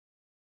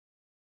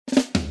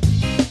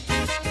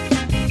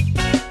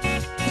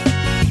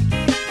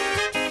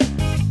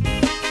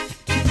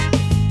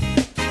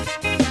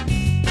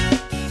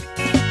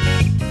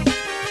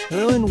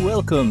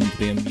Welcome to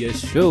the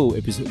MBS Show,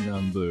 episode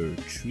number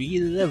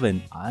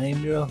 311.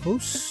 I'm your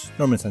host,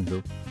 Norman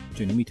Sanzo.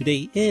 Joining me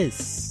today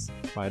is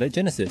Twilight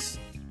Genesis.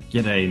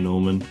 G'day,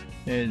 Norman.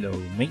 Hello,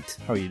 mate.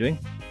 How are you doing?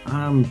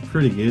 I'm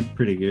pretty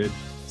good.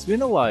 It's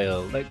been a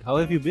while. How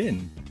have you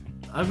been?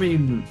 I've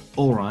been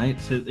alright.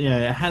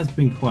 It has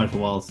been quite a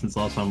while since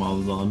last time I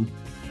was on.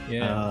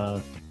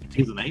 Yeah.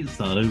 Season 8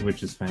 started,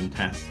 which is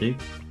fantastic.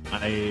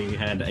 I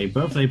had a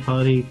birthday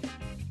party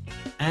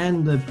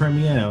and the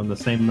premiere on the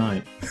same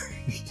night.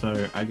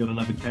 So I got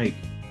another cake.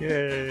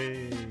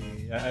 Yay!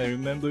 I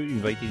remember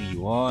inviting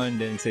you on,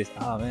 then it says,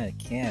 "Oh man, I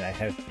can't. I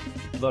have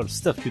a lot of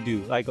stuff to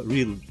do. I got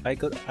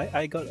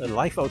a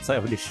life outside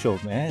of this show,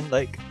 man.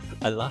 Like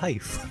a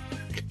life."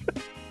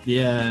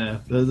 Yeah,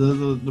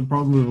 the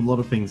problem with a lot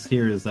of things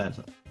here is that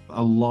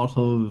a lot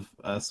of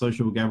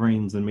social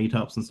gatherings and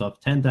meetups and stuff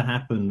tend to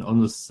happen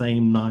on the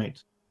same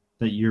night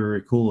that you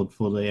record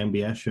for the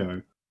MBS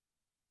show.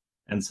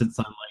 And since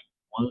I'm like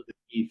one of the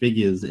key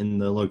figures in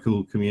the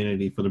local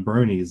community for the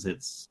Bronies,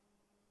 it's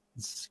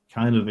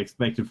kind of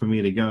expected for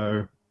me to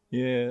go.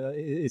 Yeah,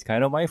 it's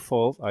kind of my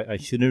fault. I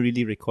shouldn't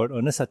really record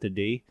on a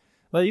Saturday.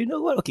 But you know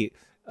what? Okay,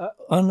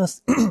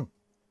 honest.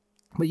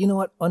 But you know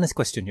what? Honest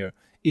question here.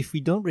 If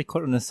we don't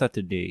record on a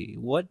Saturday,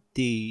 what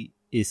day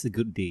is a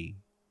good day?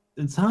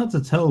 It's hard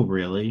to tell,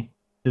 really,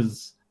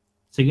 because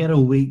to get a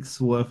week's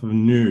worth of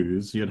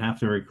news, you'd have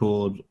to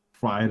record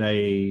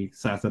Friday,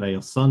 Saturday,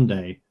 or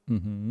Sunday.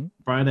 Mm-hmm.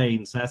 Friday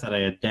and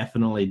Saturday are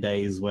definitely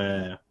days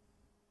where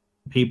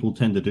people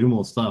tend to do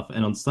more stuff.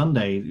 And on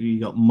Sunday, you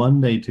got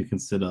Monday to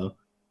consider.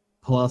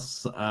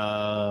 Plus,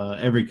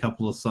 every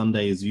couple of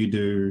Sundays, you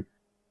do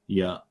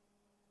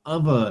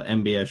other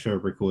MBS show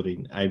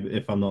recording,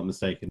 if I'm not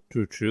mistaken.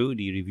 True.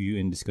 The review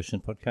and discussion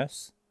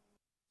podcast.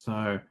 So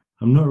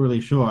I'm not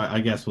really sure.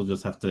 I guess we'll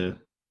just have to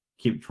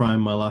keep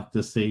trying my luck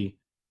to see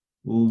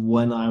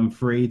when I'm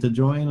free to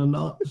join or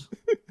not.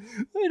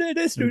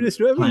 That's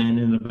true. Plan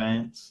in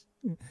advance.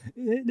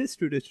 That's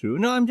true.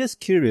 No, I'm just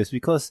curious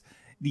because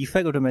the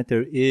fact of the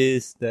matter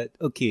is that,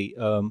 okay,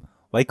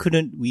 why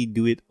couldn't we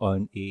do it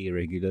on a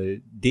regular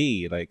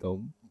day, like,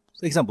 for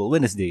example,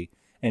 Wednesday?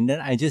 And then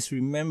I just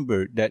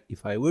remembered that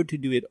if I were to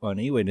do it on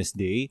a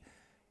Wednesday,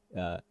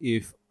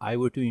 if I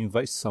were to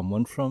invite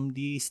someone from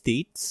the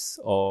States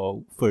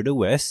or further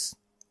west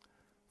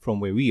from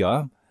where we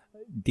are,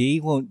 they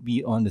won't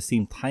be on the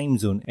same time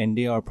zone and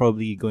they are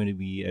probably going to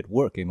be at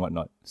work and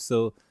whatnot.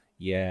 So,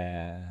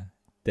 yeah,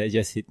 that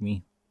just hit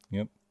me.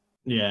 Yep.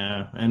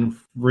 Yeah, and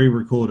if we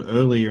record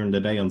earlier in the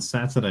day on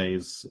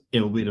Saturdays,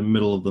 it'll be the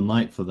middle of the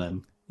night for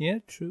them. Yeah,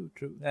 true.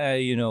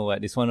 You know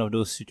what? It's one of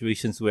those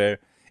situations where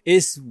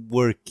it's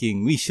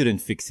working. We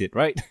shouldn't fix it,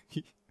 right?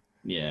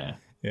 Yeah.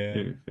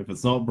 If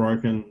it's not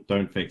broken,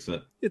 don't fix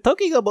it. You're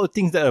talking about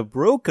things that are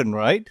broken,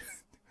 right?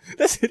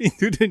 Let's get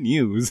into the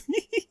news.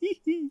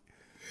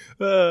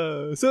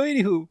 So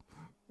anywho,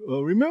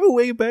 remember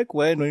way back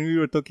when we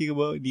were talking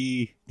about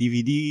the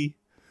DVD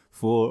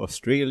for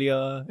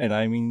Australia, and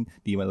I mean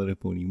the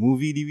Mandopony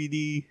movie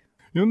DVD?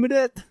 Remember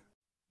that?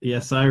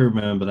 Yes, I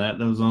remember that.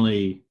 That was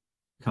only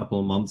a couple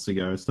of months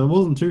ago, so it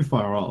wasn't too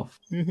far off.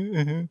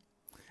 And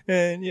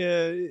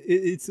yeah,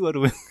 it's what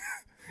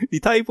the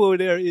typo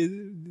there is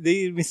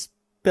they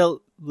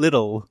misspelled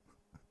little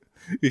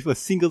with a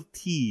single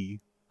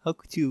T. How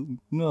could you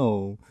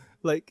know?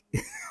 Like,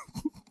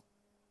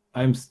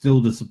 I'm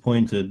still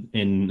disappointed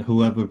in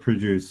whoever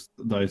produced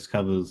those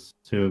covers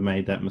to have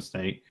made that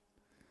mistake.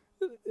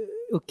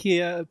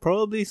 Okay,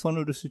 probably it's one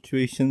of the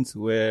situations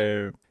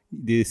where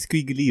the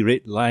squiggly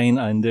red line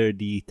under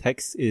the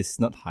text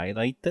is not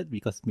highlighted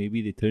because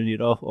maybe they turned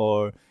it off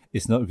or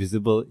it's not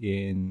visible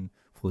in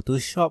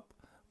Photoshop.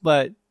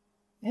 But,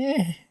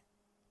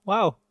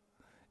 wow.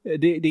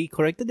 They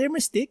corrected their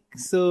mistake.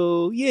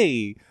 So,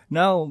 yay.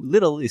 Now,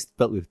 little is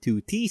spelled with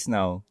 2 T's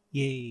now.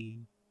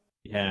 Yay.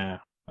 Yeah.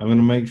 I'm going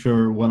to make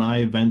sure when I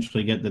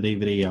eventually get the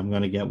DVD, I'm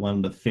going to get one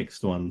of the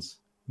fixed ones.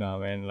 No,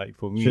 man, like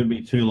for me... Should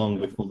be too long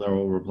before they're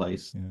all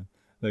replaced. Yeah.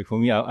 Like for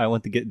me, I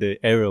want to get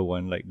the error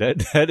one. Like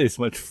that is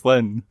much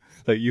fun.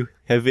 Like you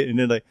have it and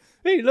then like,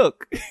 hey,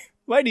 look,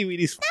 my DVD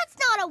is... That's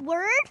not a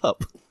word!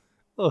 Up.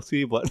 Oh,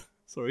 sweet but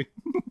sorry.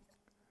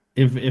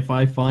 If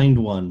I find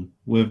one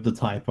with the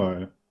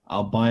typo,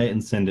 I'll buy it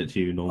and send it to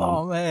you, Norman.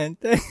 Oh man,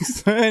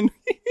 thanks, man.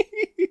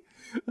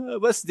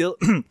 But still,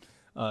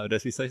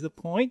 that's besides the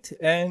point.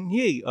 And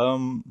yay,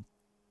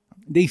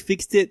 they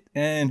fixed it,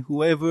 and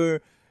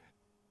whoever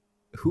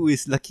who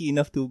is lucky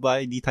enough to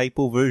buy the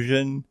typo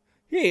version,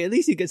 hey, at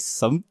least you get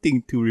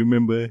something to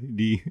remember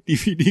the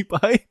DVD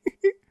by.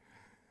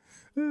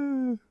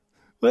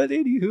 But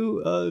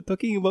anywho,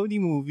 talking about the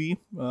movie,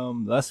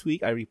 last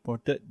week I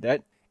reported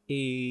that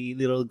a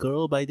little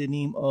girl by the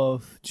name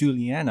of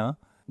Juliana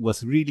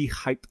was really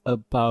hyped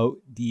about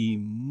the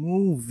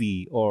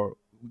movie or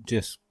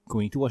just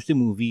going to watch the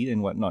movie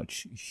and whatnot.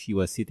 She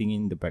was sitting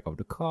in the back of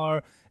the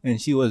car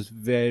and she was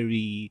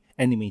very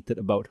animated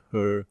about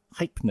her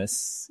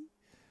hypeness.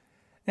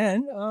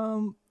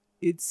 And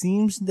it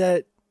seems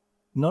that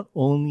not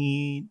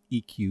only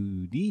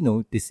EQD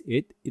noticed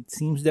it, it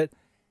seems that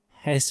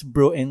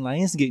Hasbro and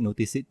Lionsgate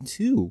noticed it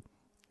too.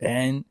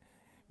 And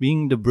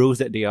being the bros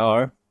that they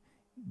are,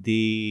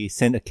 they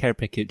sent a care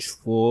package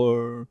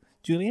for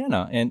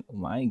Juliana. And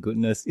my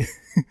goodness,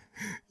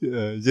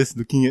 just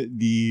looking at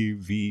the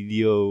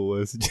video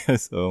was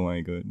just, oh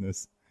my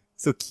goodness,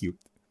 so cute.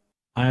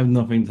 I have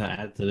nothing to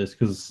add to this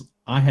because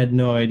I had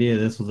no idea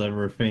this was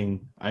ever a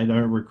thing. I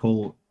don't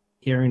recall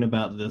hearing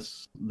about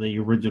this, the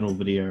original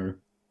video.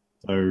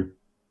 So,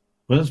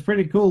 but it's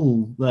pretty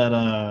cool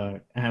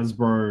that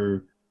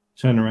Hasbro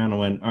turned around and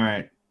went, all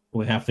right,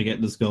 we have to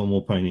get this girl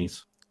more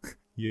ponies.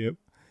 Yep.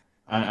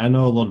 I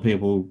know a lot of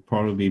people will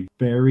probably be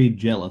very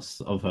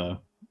jealous of her.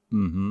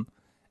 Mm-hmm.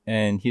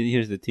 And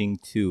here's the thing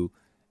too.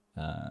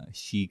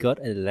 She got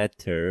a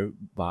letter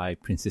by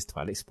Princess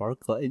Twilight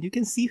Sparkle, and you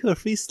can see her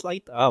face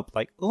light up.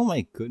 Like, oh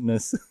my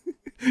goodness,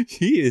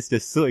 she is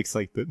just so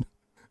excited.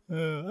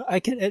 I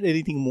can't add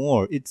anything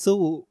more. It's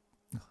so,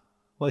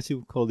 what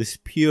you call this,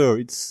 pure.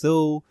 It's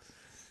so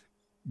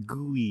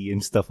gooey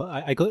and stuff.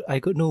 I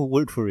got no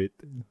word for it.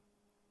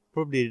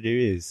 Probably there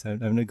is.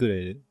 I'm not good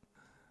at it.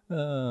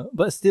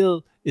 But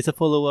still, it's a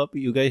follow-up.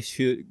 You guys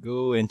should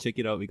go and check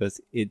it out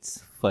because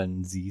it's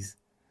funsies.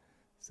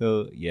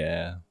 So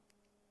yeah.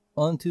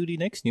 On to the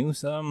next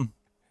news.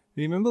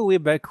 Remember way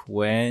back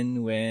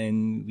when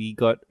we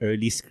got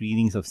early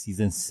screenings of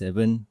season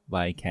 7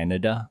 by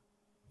Canada?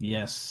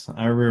 Yes,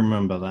 I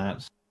remember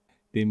that.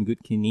 Them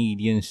good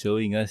Canadians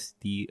showing us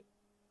the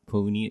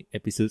pony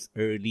episodes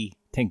early.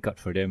 Thank God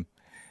for them.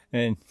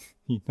 And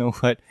you know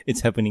what? It's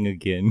happening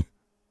again.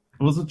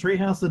 Was it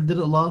Treehouse that did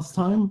it last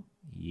time?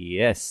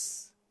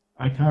 Yes.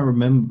 I can't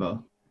remember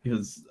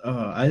because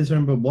I just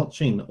remember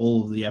watching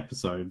all of the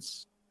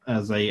episodes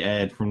as they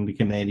aired from the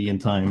Canadian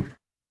time.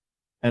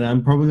 And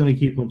I'm probably going to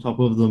keep on top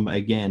of them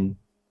again.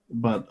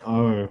 But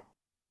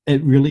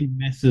it really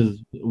messes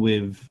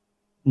with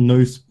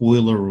no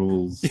spoiler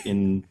rules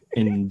in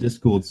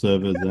Discord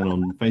servers and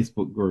on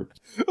Facebook groups.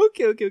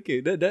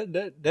 Okay.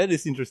 That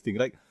is interesting.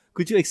 Like,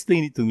 could you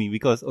explain it to me?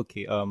 Because how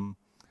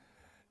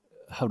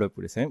do I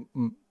put this?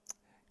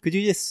 Could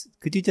you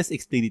just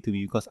explain it to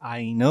me? Because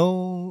I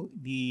know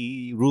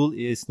the rule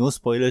is no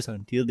spoilers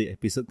until the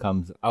episode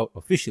comes out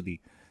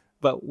officially.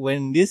 But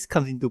when this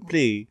comes into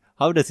play,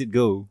 how does it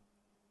go?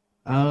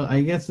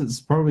 I guess it's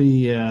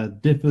probably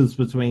differs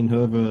between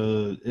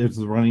whoever is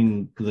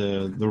running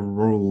the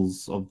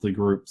rules of the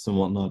groups and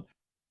whatnot.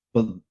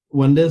 But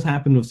when this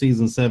happened with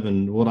season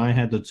 7, what I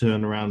had to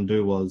turn around and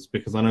do was,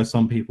 because I know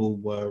some people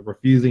were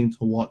refusing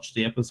to watch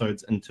the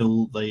episodes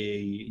until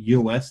the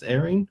US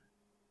airing,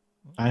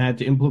 I had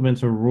to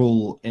implement a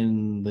rule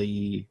in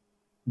the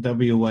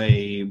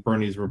WA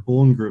Bronies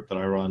Reborn group that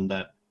I run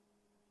that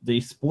the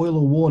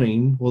spoiler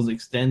warning was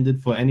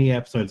extended for any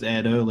episodes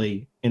aired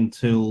early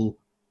until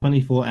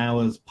 24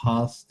 hours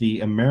past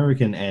the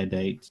American air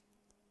date.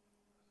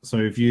 So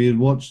if you had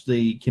watched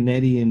the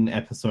Canadian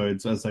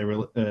episodes as they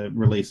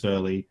released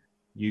early,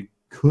 you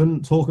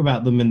couldn't talk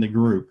about them in the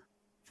group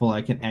for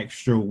like an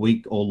extra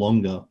week or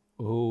longer.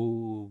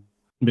 Oh.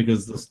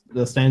 Because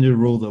the standard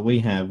rule that we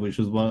have, which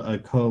is one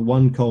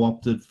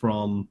co-opted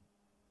from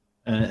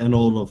an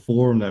older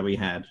forum that we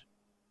had,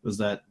 was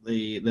that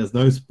there's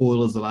no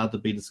spoilers allowed to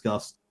be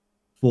discussed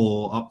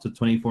for up to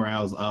 24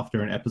 hours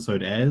after an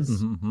episode airs.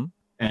 Mm-hmm.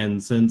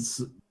 And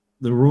since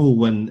the rule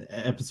when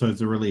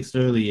episodes are released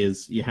early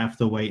is you have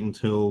to wait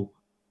until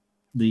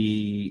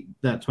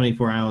that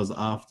 24 hours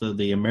after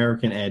the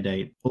American air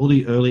date, all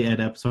the early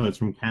aired episodes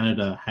from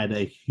Canada had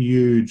a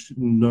huge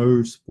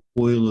no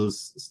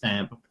spoilers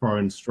stamp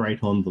thrown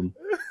straight on them.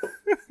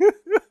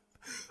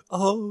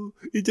 Oh,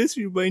 it just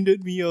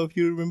reminded me of,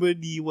 you remember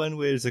the one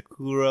where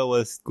Sakura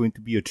was going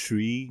to be a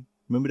tree?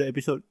 Remember that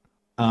episode?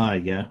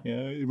 Yeah.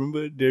 Yeah,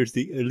 remember there's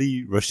the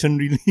early Russian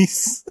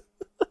release?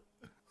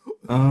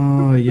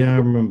 Oh, yeah, I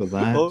remember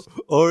that.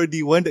 Or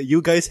the one that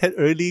you guys had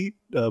early,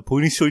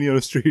 Pony Shown in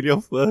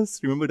Australia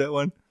first. Remember that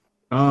one?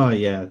 Oh,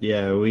 yeah.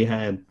 We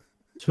had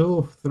 2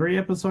 or 3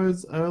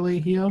 episodes early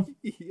here.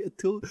 Yeah,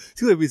 two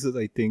episodes,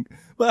 I think.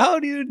 But how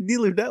do you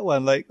deal with that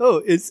one? Like,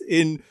 oh, it's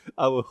in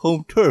our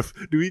home turf.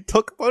 Do we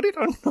talk about it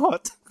or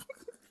not?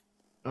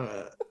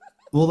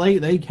 Well,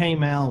 they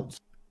came out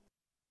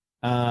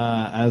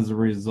as a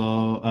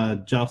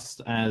result,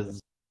 just as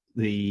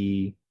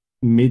the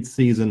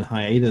mid-season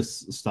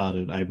hiatus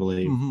started, I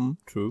believe. Mm-hmm,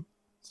 true.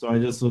 So I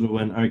just sort of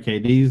went, okay,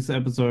 these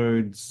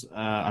episodes,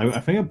 I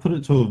think I put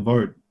it to a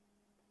vote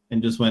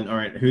and just went, all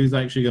right, who's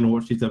actually going to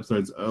watch these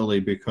episodes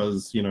early?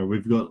 Because,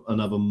 we've got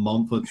another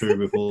month or 2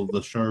 before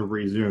the show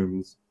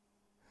resumes.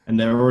 And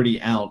they're already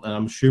out, and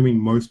I'm assuming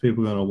most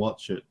people are going to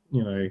watch it.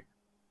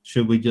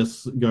 Should we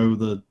just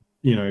go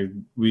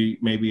we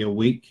maybe a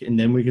week and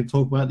then we can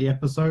talk about the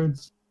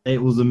episodes?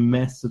 It was a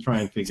mess to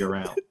try and figure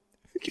out.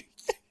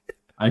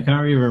 I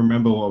can't even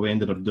remember what we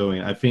ended up doing.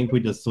 I think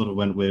we just sort of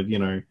went with,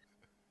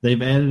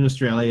 they've aired in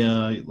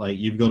Australia, like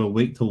you've got a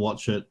week to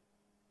watch it.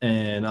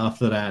 And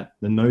after that,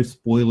 the no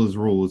spoilers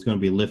rule is going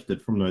to be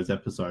lifted from those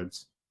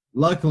episodes.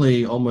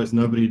 Luckily, almost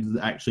nobody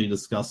actually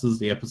discusses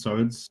the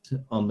episodes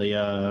on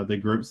the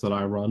groups that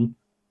I run.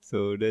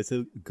 So that's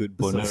a good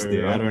bonus So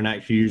there. I don't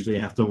actually usually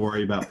have to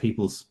worry about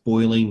people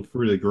spoiling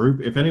through the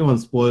group. If anyone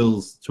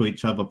spoils to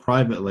each other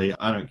privately,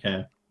 I don't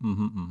care.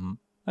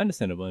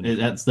 Understandable.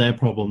 That's their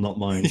problem, not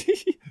mine.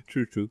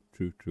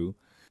 True.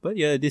 But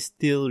yeah, this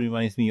still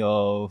reminds me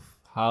of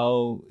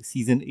how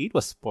season 8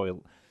 was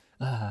spoiled.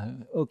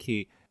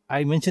 Okay,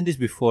 I mentioned this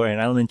before and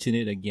I'll mention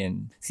it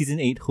again. Season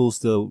 8 holds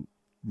the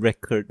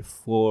record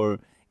for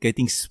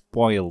getting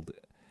spoiled.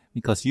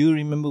 Because you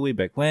remember way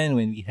back when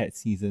we had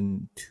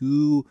season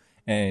 2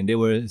 and there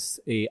was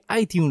a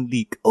iTunes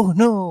leak. Oh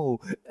no!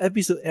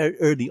 Episode aired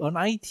early on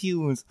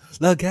iTunes.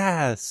 La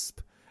gasp!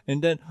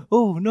 And then,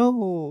 oh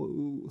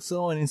no!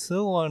 So on and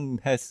so on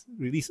has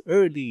released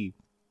early.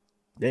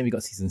 Then we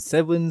got season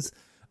 7's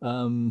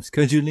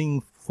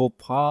scheduling faux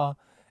pas.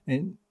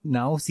 And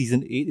now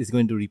season 8 is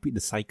going to repeat the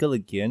cycle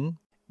again.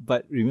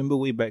 But remember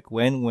way back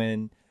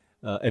when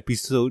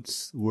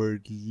episodes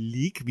were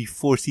leaked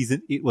before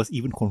season 8 was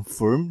even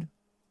confirmed?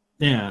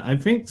 Yeah, I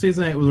think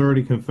season 8 was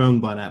already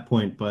confirmed by that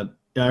point, but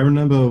I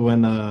remember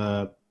when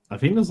I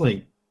think it was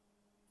like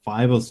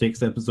 5 or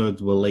 6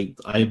 episodes were leaked.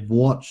 I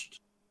watched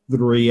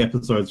 3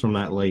 episodes from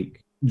that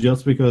leak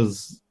just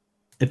because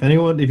if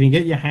you can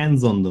get your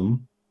hands on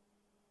them,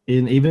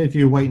 even if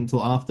you wait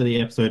until after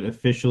the episode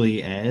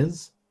officially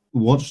airs,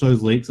 watch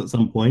those leaks at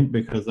some point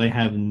because they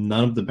have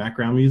none of the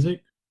background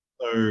music.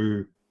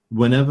 So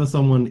whenever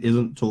someone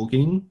isn't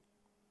talking,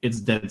 it's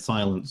dead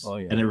silence. Oh,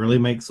 yeah. And it really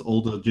makes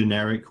all the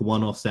generic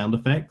one-off sound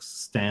effects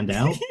stand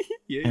out.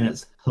 And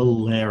it's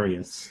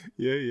hilarious.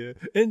 Yeah.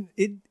 And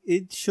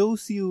it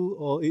shows you,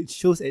 or it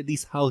shows at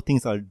least how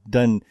things are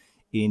done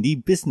in the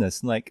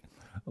business, like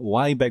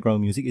why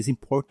background music is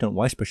important,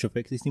 why special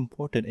effects is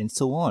important, and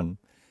so on.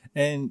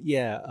 And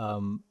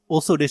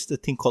also there's the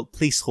thing called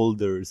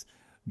placeholders.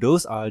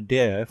 Those are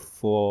there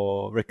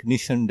for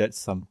recognition that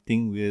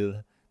something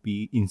will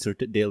be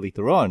inserted there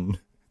later on.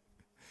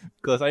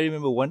 Because I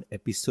remember one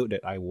episode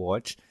that I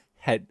watched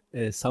had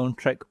a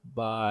soundtrack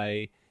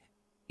by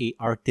a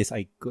artist.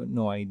 I got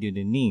no idea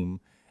the name.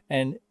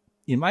 And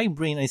in my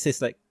brain, I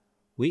says like,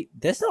 wait,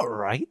 that's not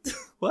right.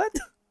 What?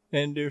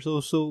 And there's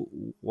also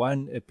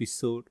one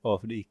episode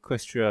of the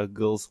Equestria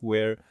Girls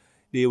where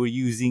they were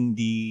using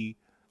the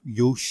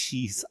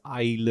Yoshi's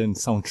Island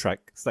soundtrack.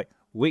 It's like,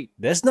 wait,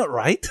 that's not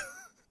right.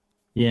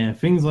 Yeah,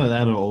 things like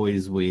that are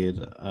always weird.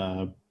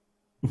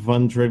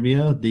 Fun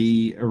trivia,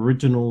 the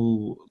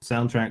original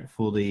soundtrack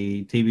for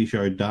the TV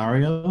show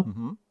Daria,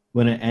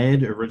 when it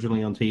aired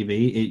originally on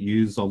TV, it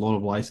used a lot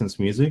of licensed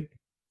music.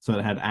 So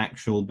it had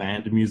actual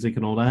band music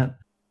and all that.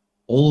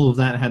 All of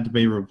that had to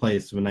be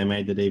replaced when they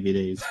made the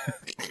DVDs.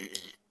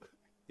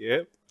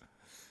 Yep.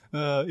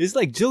 It's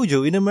like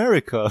JoJo in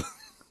America.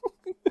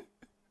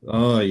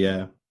 Oh,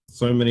 yeah.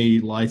 So many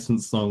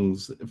licensed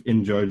songs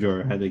in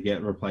JoJo had to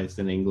get replaced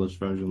in English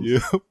versions.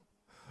 Yep.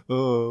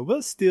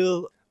 But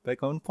still,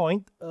 back on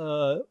point,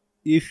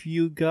 if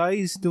you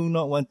guys do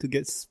not want to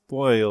get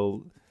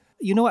spoiled,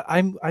 you know what?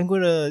 I'm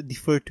gonna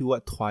defer to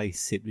what Twice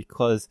said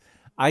because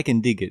I can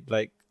dig it.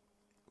 Like,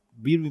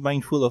 be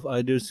mindful of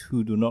others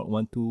who do not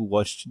want to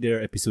watch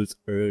their episodes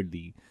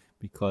early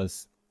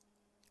because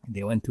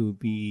they want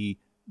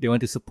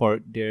to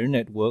support their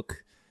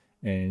network,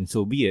 and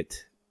so be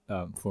it.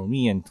 For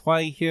me and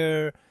Twi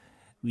here,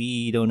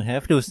 we don't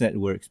have those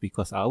networks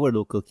because our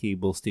local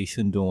cable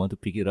station don't want to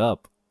pick it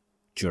up.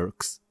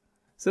 Jerks.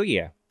 So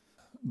yeah.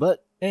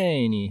 But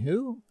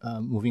anywho,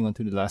 moving on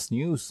to the last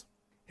news.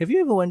 Have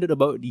you ever wondered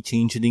about the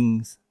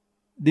changelings?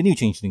 The new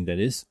changeling, that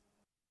is.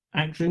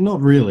 Actually,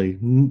 not really.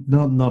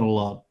 Not a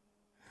lot.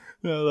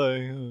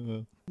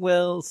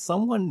 Well,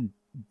 someone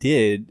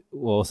did,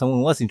 or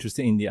someone was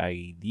interested in the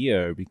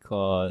idea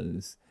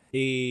because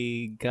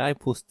a guy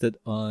posted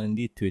on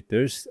the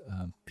Twitters,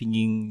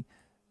 pinging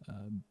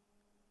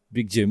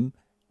Big Jim,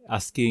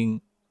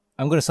 asking,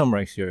 I'm going to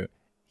summarize here.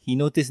 He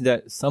noticed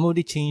that some of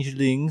the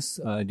changelings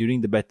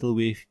during the battle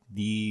with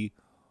the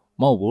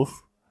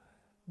Malwolf,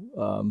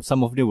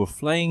 some of them were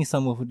flying,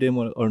 some of them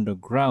were on the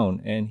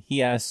ground. And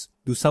he asked,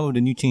 do some of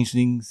the new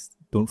changelings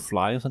don't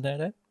fly or something like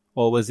that?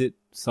 Or was it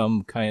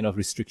some kind of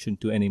restriction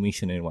to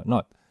animation and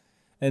whatnot?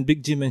 And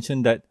Big Jim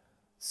mentioned that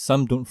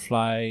some don't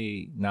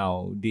fly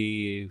now,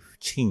 they've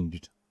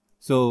changed.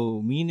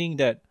 So, meaning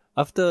that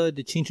after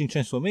the changing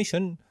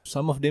transformation,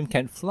 some of them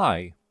can't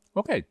fly.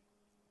 Okay.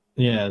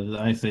 Yeah,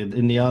 I said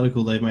in the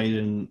article they made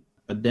an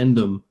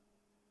addendum.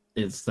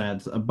 It's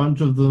that a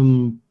bunch of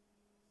them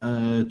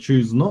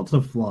choose not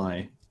to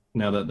fly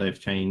now that they've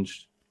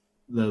changed.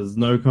 There's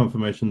no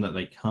confirmation that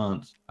they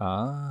can't.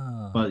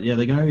 But yeah,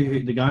 the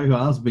guy who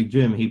asked Big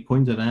Jim, he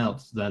pointed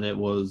out that it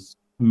was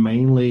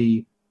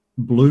mainly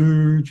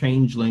blue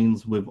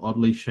changelings with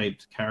oddly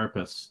shaped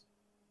carapace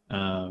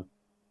are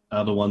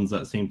the ones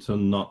that seem to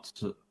not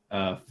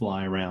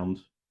fly around.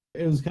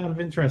 It was kind of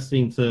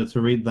interesting to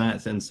read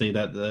that and see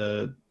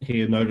that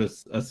he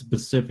noticed a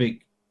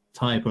specific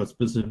type or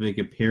specific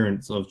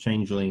appearance of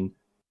changeling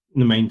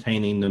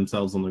maintaining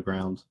themselves on the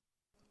ground.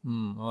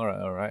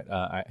 All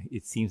right.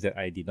 It seems that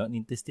I did not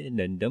need this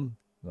addendum.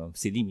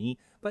 Silly me.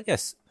 But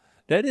yes,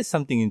 that is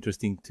something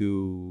interesting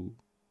to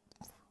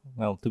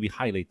to be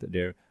highlighted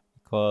there,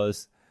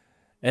 because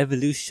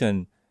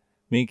evolution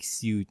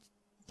makes you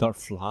not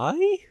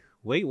fly?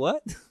 Wait,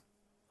 what?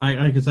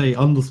 I could say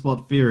on the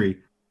spot theory.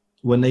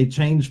 When they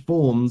changed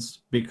forms,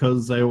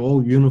 because they were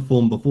all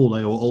uniform before,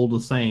 they were all the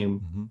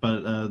same,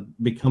 but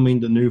becoming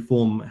the new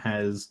form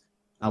has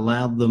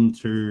allowed them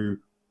to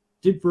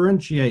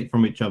differentiate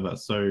from each other.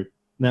 So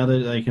now that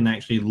they can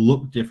actually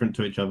look different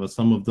to each other,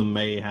 some of them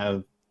may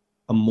have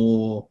a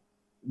more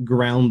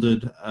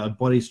grounded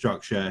body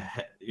structure,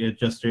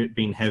 just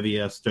being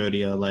heavier,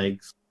 sturdier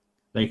legs.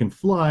 They can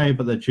fly,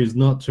 but they choose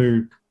not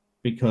to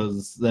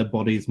because their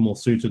body's more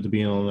suited to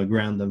being on the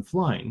ground than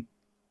flying.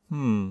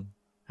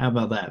 How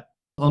about that?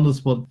 On the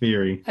spot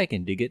theory. I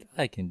can dig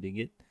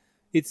it.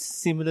 It's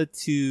similar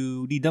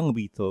to the dung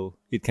beetle.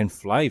 It can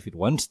fly if it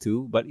wants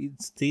to, but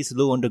it stays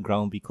low on the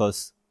ground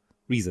because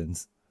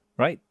reasons,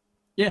 right?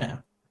 Yeah.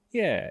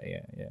 Yeah.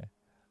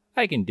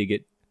 I can dig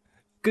it.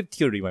 Good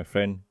theory, my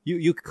friend.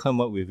 You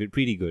come up with it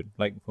pretty good.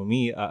 Like for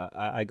me,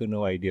 I got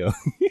no idea.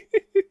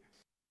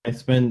 I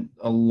spent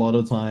a lot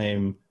of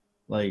time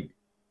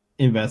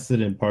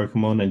invested in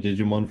Pokemon and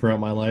Digimon throughout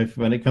my life.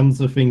 When it comes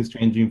to things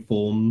changing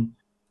form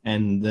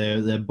and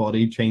their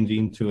body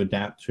changing to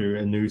adapt to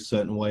a new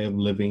certain way of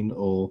living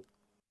or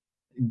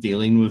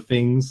dealing with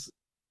things,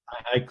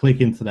 I click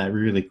into that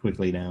really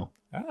quickly now.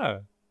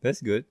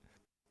 That's good.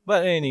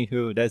 But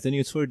anywho, that's the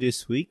news for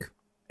this week.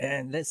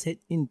 And let's head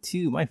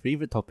into my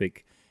favorite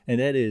topic. And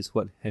that is,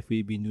 what have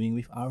we been doing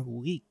with our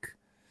week?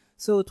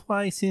 So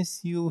twice,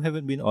 since you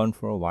haven't been on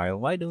for a while,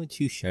 why don't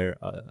you share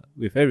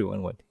with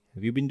everyone what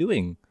have you been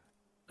doing?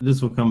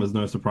 This will come as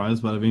no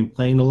surprise, but I've been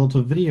playing a lot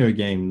of video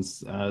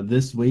games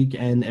this week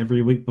and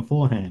every week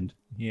beforehand.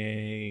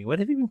 Yay. What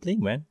have you been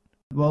playing, man?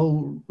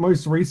 Well,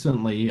 most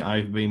recently,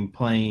 I've been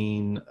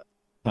playing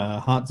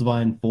Hearts of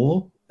Iron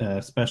 4,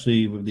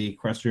 especially with the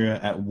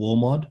Equestria at War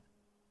Mod,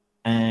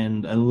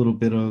 and a little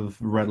bit of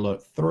Red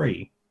Alert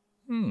 3.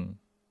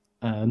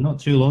 Not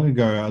too long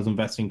ago, I was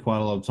investing quite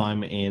a lot of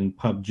time in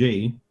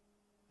PUBG,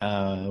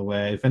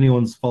 where if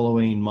anyone's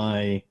following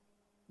my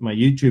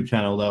YouTube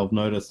channel, they'll have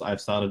noticed I've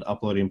started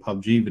uploading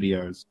PUBG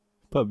videos.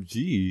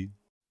 PUBG?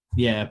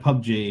 Yeah,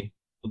 PUBG,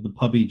 the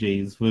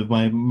PUBGs. With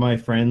my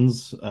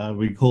friends,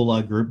 we call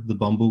our group the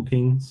Bumble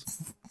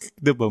Kings.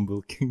 The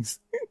Bumble Kings.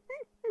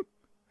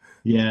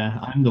 Yeah,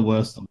 I'm the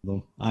worst of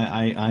them.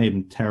 I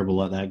am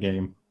terrible at that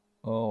game.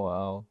 Oh,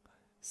 wow.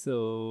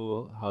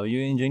 So, how are you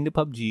enjoying the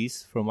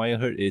PUBGs? From what I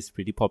heard, it's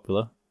pretty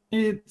popular.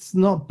 It's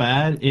not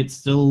bad. It's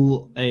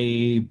still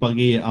a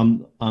buggy,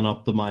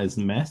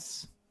 unoptimized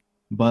mess,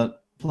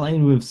 but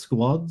playing with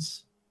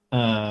squads,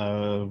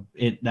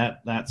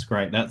 that's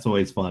great. That's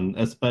always fun,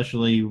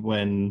 especially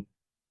when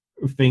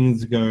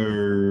things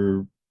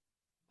go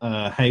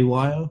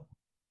haywire.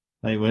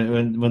 Like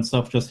when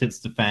stuff just hits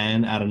the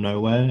fan out of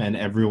nowhere and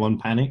everyone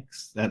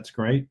panics. That's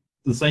great.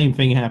 The same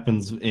thing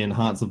happens in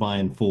Hearts of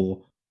Iron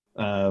 4.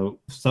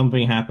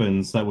 Something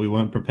happens that we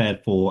weren't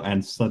prepared for,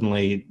 and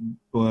suddenly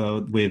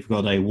we've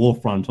got a war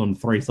front on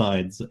three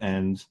sides,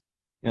 and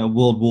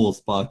World War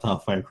sparked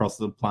halfway across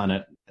the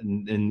planet,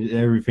 and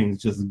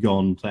everything's just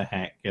gone to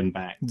heck and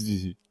back.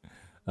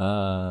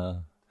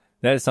 That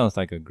sounds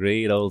like a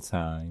great old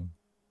time.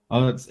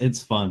 Oh,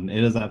 it's fun.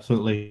 It is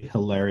absolutely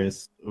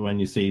hilarious when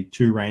you see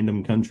two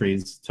random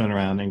countries turn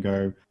around and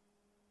go,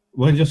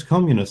 "We're just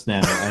communists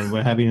now, and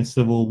we're having a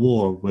civil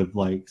war with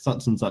like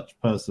such and such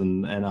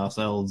person and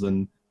ourselves,"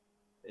 and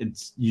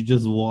you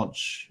just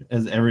watch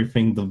as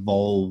everything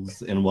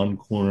devolves in one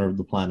corner of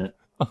the planet.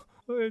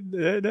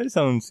 That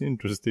sounds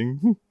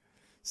interesting.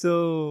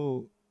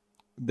 So,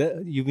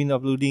 you've been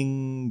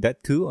uploading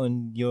that too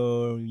on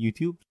your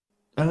YouTube?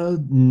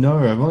 No,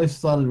 I've only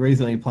started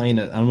recently playing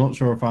it. I'm not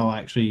sure if I'll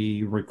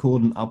actually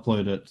record and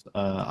upload it.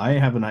 I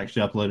haven't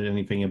actually uploaded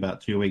anything in about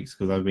 2 weeks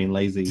because I've been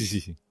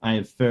lazy. I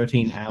have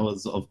 13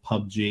 hours of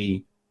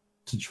PUBG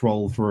to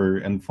troll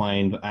through and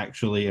find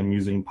actually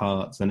amusing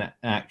parts and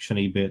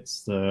actiony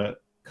bits to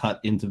cut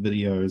into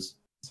videos.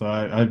 So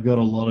I've got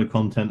a lot of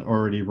content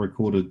already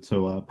recorded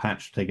to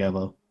patch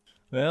together.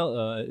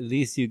 Well, at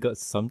least you got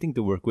something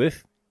to work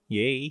with.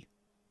 Yay.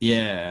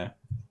 Yeah.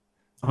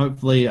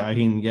 Hopefully I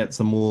can get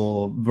some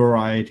more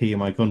variety in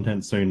my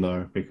content soon,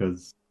 though,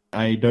 because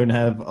I don't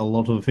have a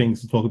lot of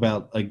things to talk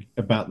about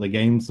the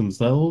games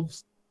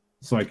themselves,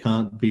 so I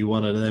can't be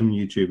one of them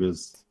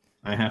YouTubers.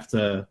 I have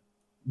to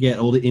get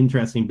all the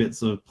interesting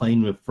bits of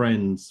playing with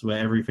friends where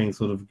everything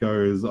sort of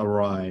goes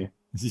awry.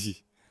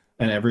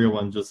 And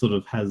everyone just sort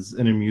of has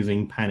an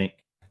amusing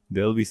panic.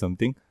 There'll be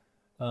something.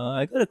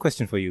 I got a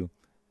question for you.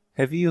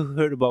 Have you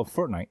heard about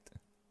Fortnite?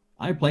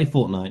 I play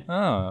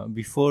Fortnite.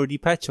 Before the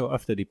patch or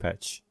after the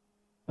patch?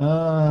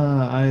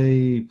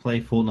 I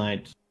play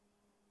Fortnite.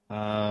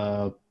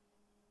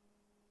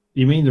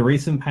 You mean the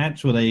recent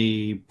patch where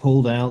they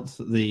pulled out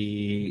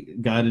the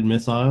guided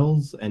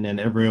missiles and then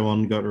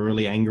everyone got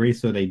really angry,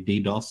 so they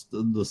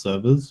DDoSed the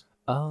servers?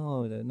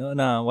 Oh,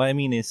 no. What I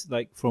mean is,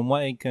 like, from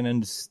what I can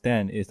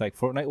understand, is like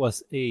Fortnite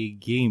was a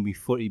game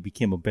before it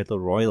became a battle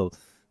royale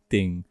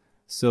thing.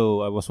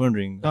 So I was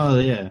wondering. Oh,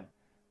 yeah.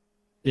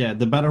 Yeah,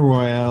 the Battle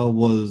Royale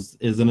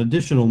is an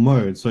additional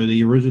mode, so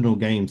the original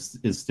game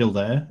is still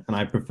there, and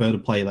I prefer to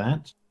play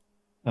that.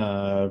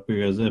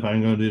 Because if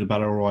I'm going to do the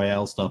Battle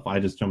Royale stuff, I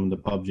just jump into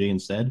PUBG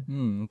instead.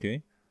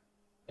 Okay.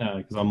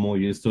 Because I'm more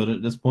used to it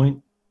at this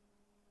point.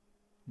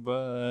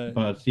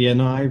 But Yeah,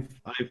 no,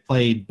 I've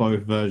played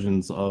both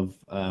versions of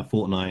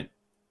Fortnite.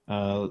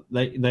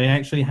 They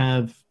actually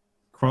have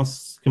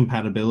cross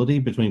compatibility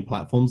between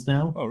platforms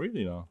now, oh,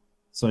 really now?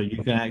 so you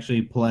can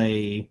actually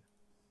play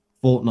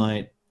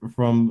Fortnite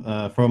from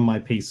my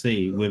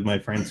PC with my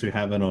friends who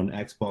have it on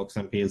Xbox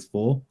and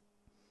PS4.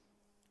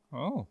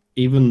 Oh.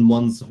 Even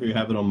ones who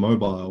have it on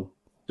mobile.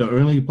 The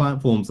only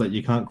platforms that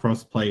you can't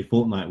cross play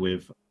Fortnite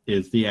with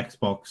is the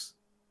Xbox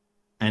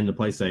and the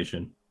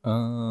PlayStation.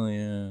 Oh,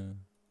 yeah.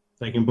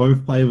 They can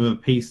both play with a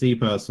PC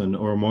person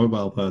or a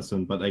mobile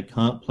person, but they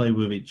can't play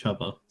with each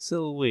other.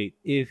 So wait,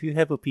 if you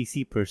have a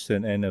PC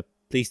person and a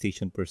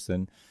PlayStation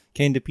person,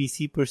 can the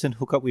PC person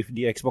hook up with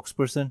the Xbox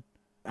person?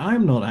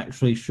 I'm not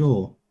actually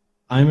sure.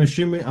 I'm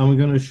going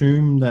to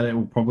assume that it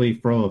will probably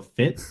throw a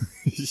fit,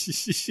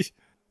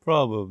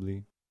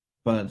 Probably.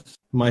 but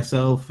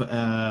myself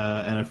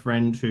and a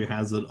friend who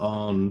has it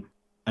on,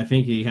 I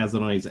think he has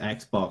it on his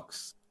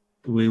Xbox,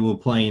 we were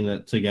playing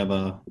it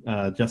together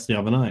just the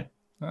other night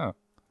Oh.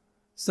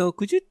 So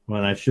could you...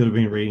 when I should have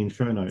been reading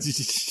show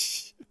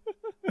notes.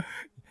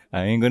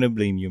 I ain't gonna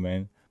blame you,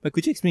 man. But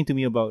could you explain to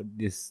me about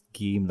this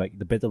game, like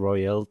the Battle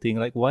Royale thing?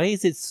 Like, why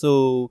is it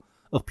so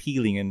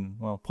appealing and,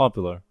 well,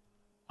 popular?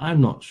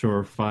 I'm not sure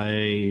if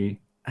I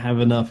have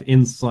enough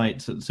insight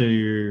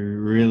to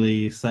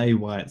really say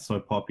why it's so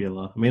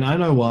popular. I mean, I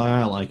know why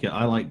I like it.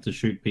 I like to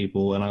shoot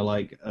people, and I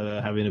like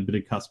having a bit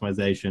of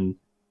customization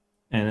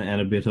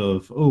and a bit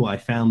of, oh, I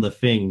found the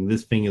thing.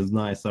 This thing is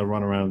nice. I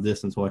run around with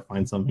this until I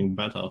find something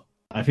better.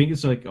 I think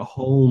it's like a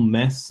whole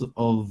mess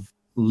of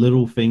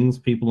little things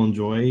people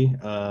enjoy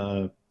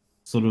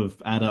sort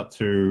of add up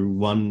to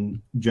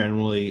one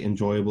generally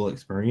enjoyable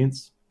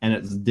experience. And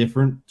it's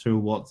different to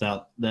what's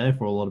out there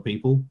for a lot of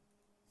people.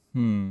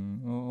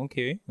 Oh,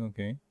 okay.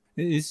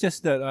 It's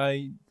just that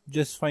I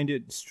just find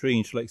it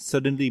strange. Like,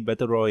 suddenly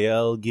Battle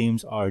Royale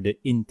games are the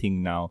in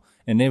thing now.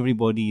 And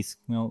everybody's,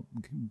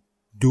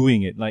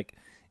 doing it. Like,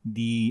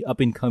 the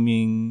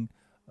up-and-coming,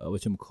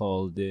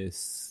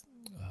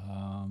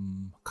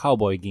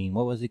 cowboy game.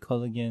 What was it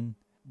called again?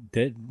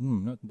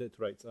 Not Dead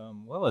Rights.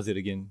 What was it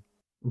again?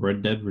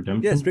 Red Dead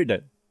Redemption? Yes, Red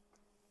Dead.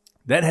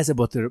 That has a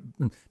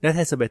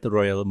battle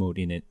royale mode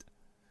in it.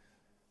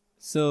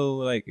 So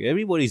like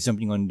everybody's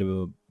jumping on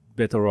the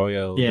battle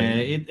royale. Yeah,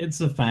 thing.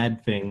 it's a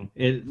fad thing.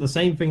 The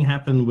same thing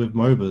happened with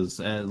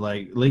MOBAs.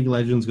 Like League of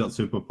Legends got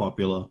super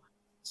popular,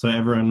 so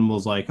everyone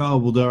was like, "Oh,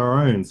 we'll do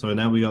our own." So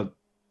now we got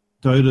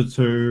Dota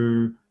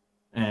 2,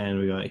 and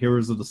we got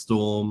Heroes of the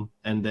Storm,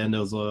 and then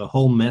there was a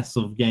whole mess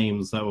of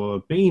games that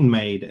were being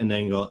made and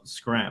then got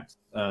scrapped.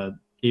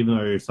 Even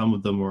though some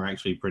of them were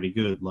actually pretty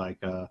good,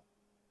 like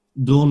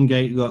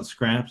Dawngate got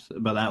scrapped,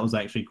 but that was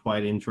actually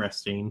quite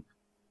interesting.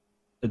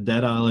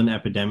 Dead Island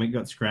Epidemic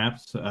got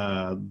scrapped,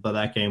 but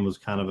that game was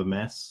kind of a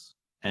mess.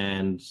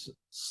 And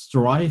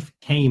Strife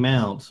came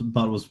out,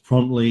 but was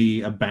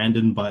promptly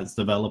abandoned by its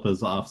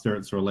developers after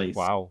its release.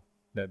 Wow,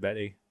 that bad,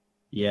 eh?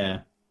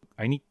 Yeah.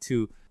 I need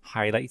to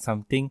highlight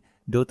something.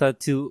 Dota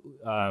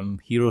 2,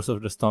 Heroes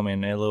of the Storm,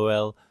 and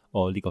LOL,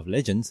 or League of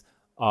Legends,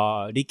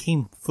 they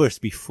came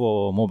first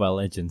before Mobile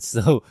Legends.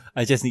 So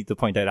I just need to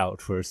point that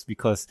out first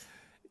because...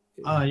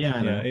 I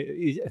know.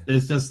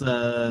 It's just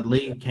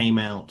League came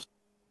out,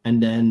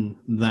 and then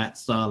that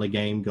style of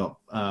game got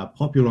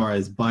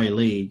popularized by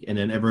League, and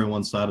then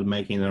everyone started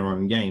making their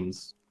own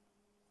games.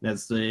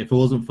 If it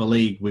wasn't for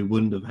League, we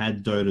wouldn't have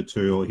had Dota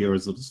 2 or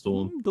Heroes of the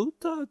Storm.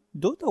 Dota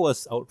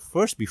was out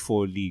first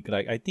before League.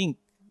 Like, I think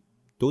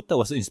Dota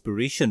was the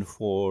inspiration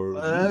for...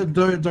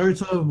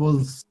 Dota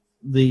was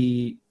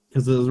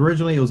because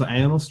originally it was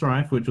Aeon of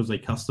Strife, which was a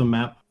custom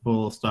map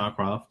for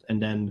StarCraft,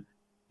 and then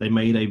they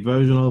made a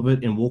version of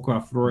it in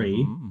Warcraft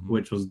 3,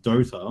 which was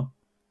Dota,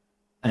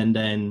 and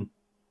then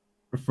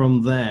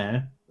from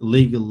there,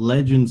 League of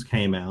Legends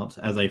came out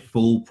as a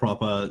full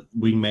proper,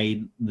 we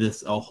made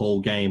this a whole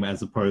game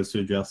as opposed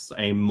to just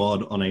a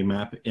mod on a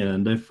map in a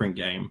different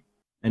game.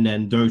 And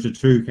then Dota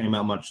 2 came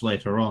out much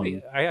later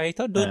on. I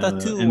thought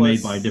Dota 2 and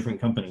was... made by a different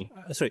company.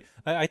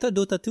 I thought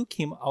Dota 2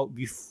 came out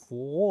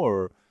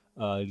before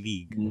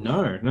League.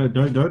 No,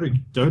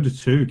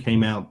 Dota 2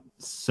 came out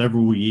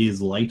several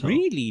years later.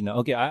 Really? No.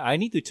 Okay, I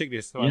need to check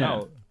this one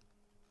out.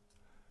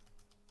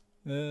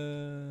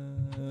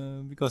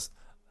 Because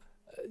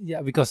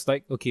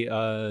like, okay,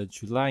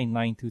 July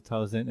 9,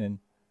 2000 and...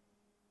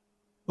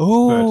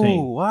 Oh,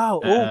 13. wow,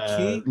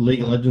 okay.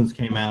 League of Legends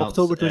came out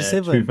October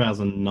 27.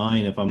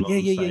 2009, if I'm not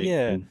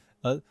mistaken.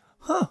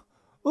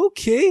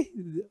 Okay.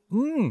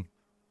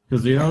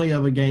 Because the only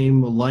other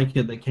game like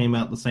it that came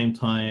out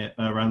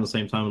around the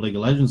same time League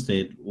of Legends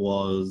did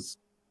was...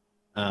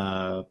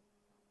 what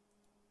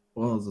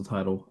was the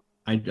title?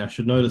 I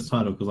should know this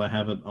title because I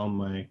have it on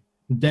my...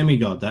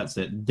 Demigod, that's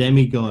it.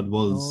 Demigod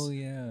was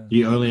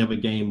the only other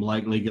game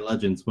like League of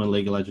Legends when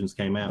League of Legends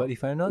came out. But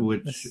if I'm not...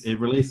 Which it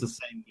released the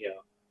same year.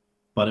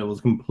 but it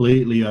was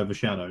completely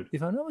overshadowed.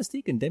 If I'm not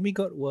mistaken,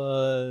 Demigod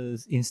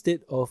was,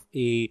 instead of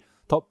a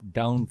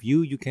top-down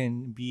view, you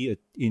can be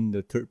in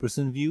the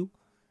third-person view,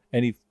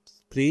 and it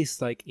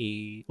plays like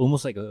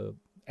almost like a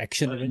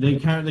action.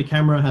 The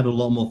camera had a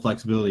lot more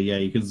flexibility. Yeah,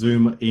 you could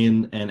zoom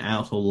in and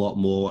out a lot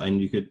more,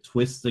 and you could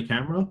twist the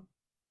camera.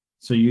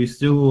 So you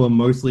still were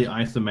mostly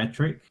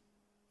isometric,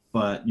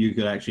 but you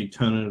could actually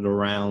turn it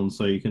around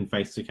so you can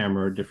face the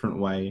camera a different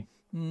way.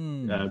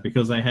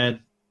 Because they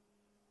had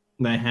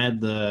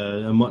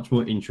the much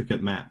more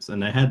intricate maps,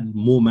 and they had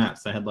more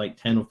maps. They had like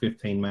 10 or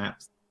 15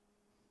 maps.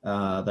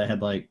 They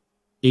had like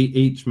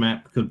each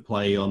map could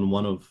play on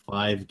one of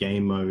 5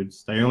 game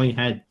modes. They only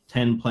had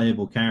 10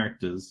 playable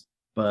characters,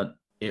 but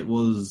it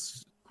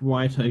was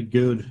quite a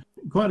good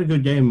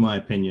game in my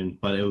opinion.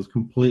 But it was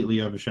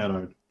completely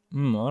overshadowed.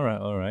 All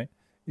right.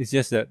 It's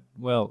just that,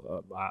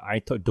 well, I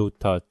thought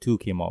Dota 2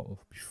 came out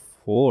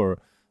before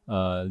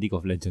League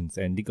of Legends,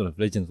 and League of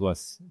Legends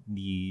was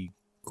the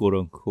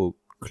quote-unquote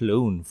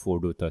clone for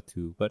Dota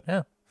 2. But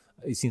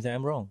it seems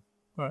I'm wrong.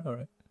 All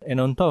right. And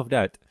on top of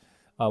that,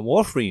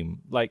 Warframe,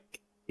 like,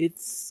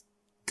 it's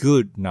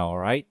good now,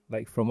 right?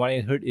 Like, from what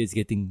I heard, it's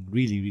getting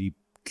really, really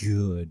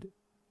good.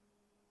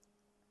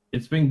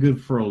 It's been good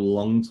for a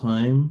long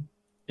time.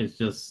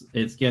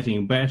 It's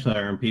getting better,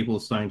 and people are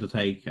starting to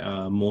take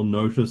more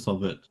notice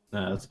of it,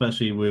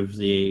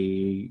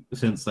 especially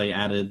since they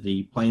added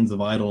the Plains of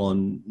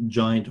Eidolon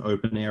giant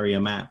open area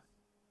map,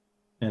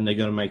 and they're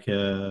going to make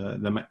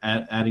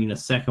adding a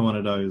second one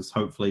of those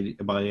hopefully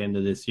by the end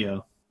of this year.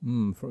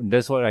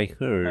 That's what I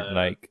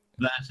heard.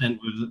 That and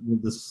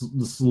with the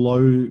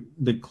slow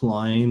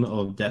decline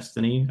of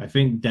Destiny, I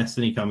think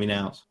Destiny coming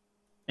out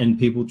and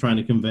people trying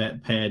to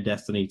compare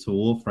Destiny to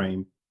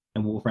Warframe,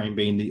 and Warframe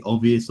being the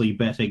obviously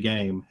better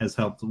game, has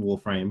helped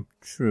Warframe.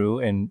 True,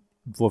 and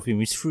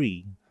Warframe is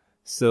free.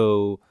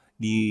 So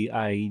the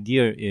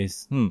idea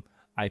is,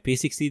 I pay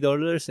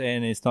 $60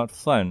 and it's not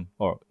fun,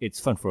 or it's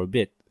fun for a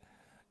bit.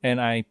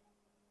 And I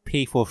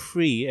pay for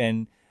free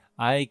and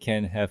I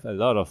can have a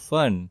lot of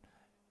fun.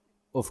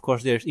 Of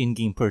course, there's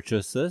in-game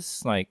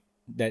purchases, like,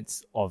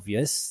 that's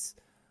obvious.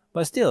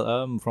 But still,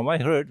 from what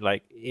I heard,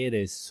 like, it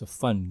is a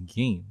fun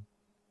game.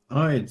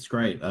 Oh, it's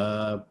great.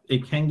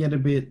 It can get a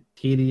bit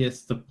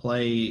tedious to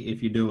play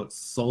if you do it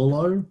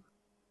solo,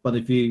 but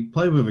if you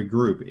play with a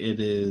group,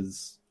 it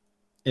is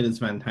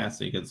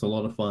fantastic. It's a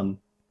lot of fun.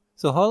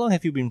 So how long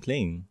have you been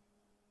playing?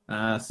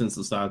 Since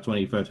the start of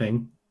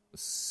 2013.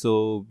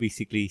 So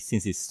basically,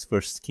 since it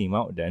first came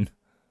out, then.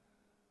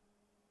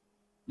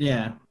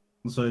 Yeah.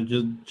 So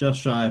just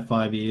shy of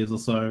 5 years or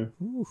so.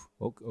 Ooh,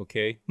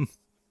 okay.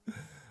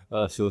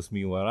 Shows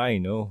me what I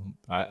know.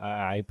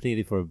 I played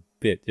it for a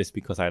bit just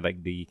because I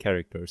like the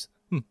characters.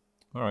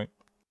 All right.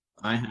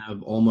 I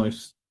have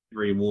almost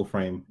every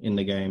Warframe in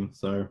the game,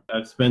 so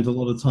I've spent a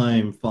lot of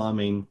time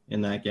farming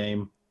in that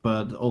game,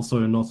 but also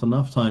not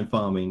enough time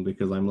farming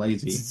because I'm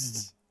lazy.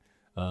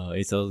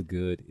 It's all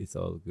good. It's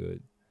all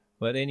good.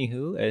 But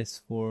anywho, as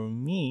for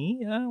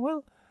me,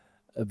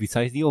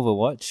 besides the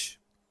Overwatch,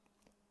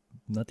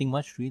 nothing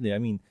much really. I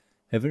mean,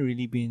 haven't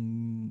really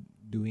been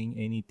doing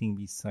anything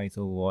besides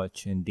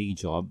Overwatch and day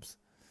jobs.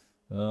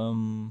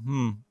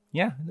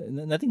 Yeah,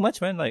 nothing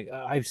much, man. Like,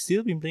 I've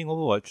still been playing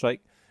Overwatch.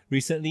 Like,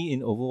 recently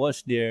in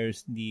Overwatch,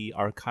 there's the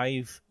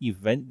archive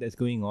event that's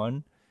going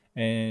on,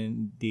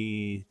 and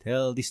they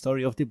tell the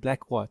story of the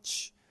Black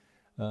Watch,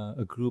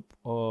 a group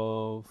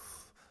of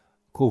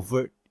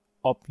covert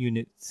op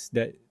units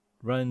that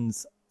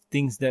runs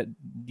things that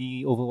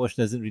the Overwatch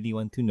doesn't really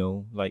want to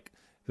know, like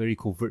very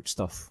covert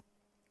stuff.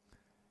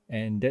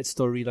 And that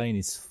storyline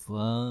is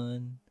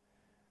fun.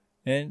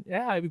 And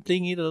yeah, I've been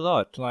playing it a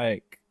lot,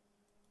 like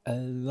a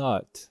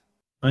lot.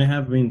 I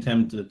have been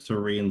tempted to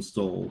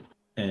reinstall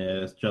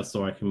just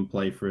so I can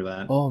play through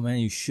that. Oh man,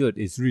 you should.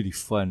 It's really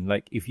fun.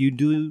 Like, if you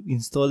do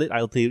install it,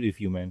 I'll play it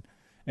with you, man.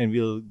 And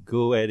we'll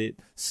go at it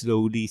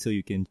slowly so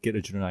you can get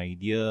a general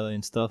idea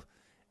and stuff.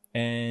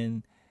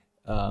 And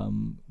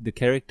the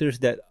characters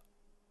that,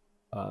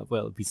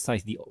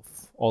 besides the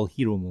all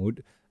hero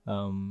mode,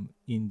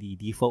 in the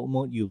default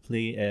mode, you'll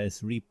play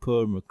as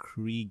Reaper,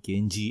 McCree,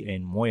 Genji,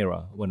 and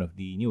Moira, one of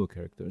the newer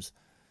characters.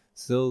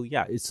 So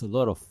yeah, it's a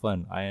lot of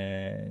fun.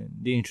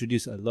 They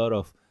introduce a lot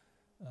of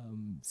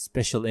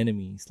special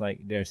enemies.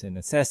 Like, there's an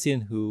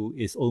assassin who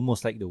is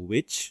almost like the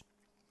witch.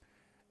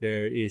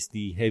 There is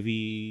the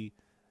heavy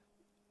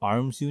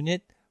arms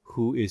unit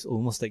who is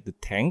almost like the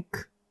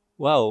tank.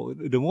 Wow,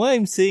 the more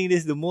I'm saying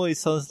this, the more it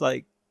sounds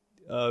like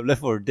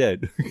Left 4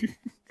 Dead.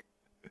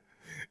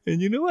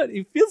 And you know what?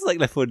 It feels like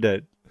Left 4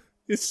 Dead.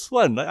 It's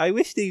fun. I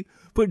wish they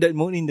put that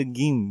mode in the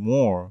game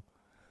more.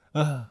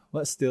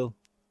 But still,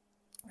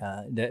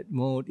 that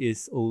mode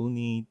is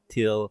only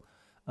till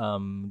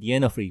the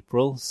end of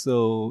April.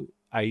 So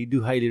I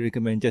do highly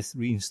recommend just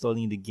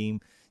reinstalling the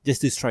game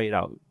just to try it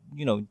out.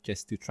 You know,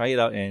 just to try it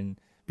out and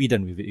be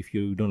done with it if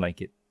you don't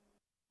like it.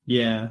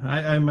 Yeah,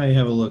 I may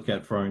have a look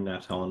at throwing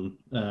that on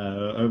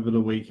over the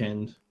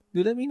weekend.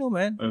 Do let me know,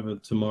 man. Over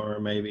tomorrow,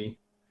 maybe.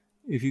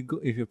 If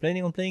you're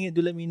planning on playing it,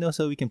 do let me know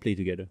so we can play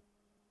together.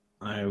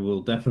 I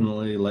will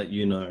definitely let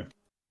you know.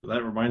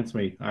 That reminds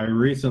me, I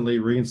recently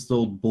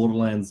reinstalled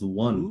Borderlands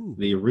 1, Ooh.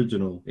 the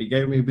original. It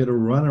gave me a bit of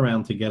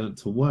runaround to get it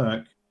to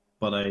work,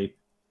 but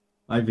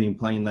I've been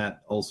playing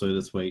that also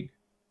this week.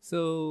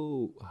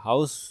 So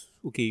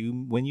okay?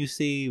 When you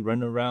say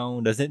run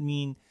around, does that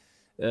mean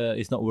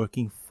it's not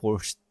working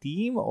for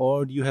Steam,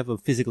 or do you have a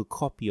physical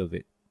copy of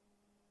it?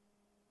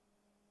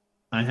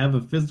 I have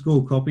a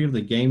physical copy of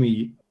the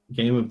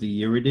Game of the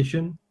Year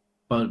edition,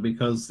 but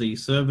because the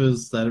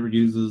servers that it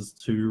uses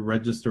to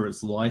register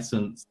its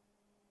license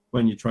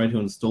when you try to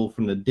install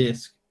from the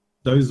disk,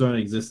 those don't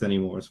exist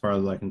anymore, as far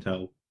as I can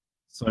tell.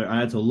 So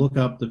I had to look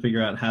up to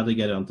figure out how to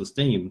get it onto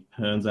Steam.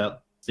 Turns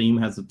out Steam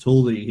has a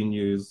tool that you can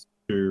use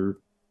to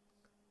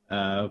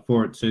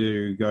for it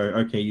to go,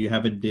 okay, you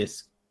have a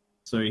disk,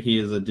 so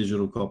here's a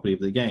digital copy of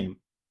the game.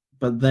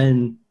 But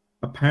then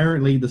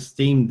apparently the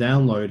Steam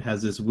download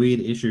has this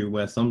weird issue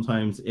where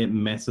sometimes it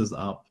messes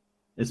up,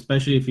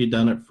 especially if you've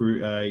done it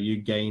through you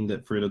gained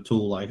it through the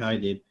tool like I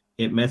did.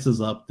 It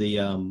messes up the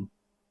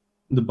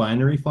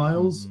binary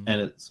files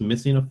and it's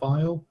missing a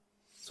file.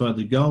 So I had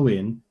to go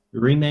in,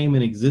 rename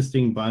an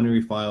existing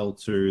binary file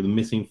to the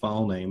missing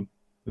file name,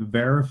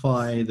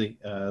 verify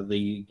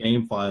the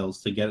game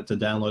files to get it to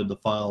download the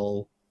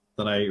file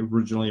that I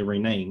originally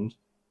renamed,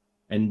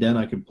 and then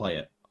I could play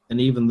it. And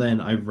even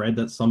then, I've read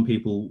that some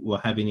people were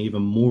having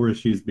even more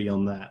issues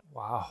beyond that.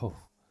 Wow.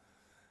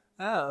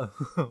 Ah,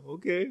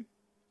 okay.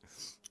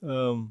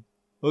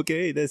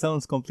 Okay, that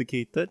sounds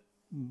complicated,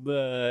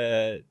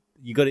 but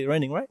you got it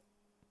running, right?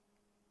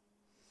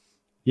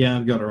 Yeah,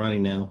 I've got it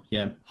running now.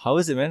 Yeah. How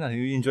is it, man? Are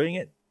you enjoying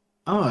it?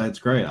 Oh, it's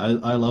great.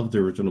 I love the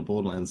original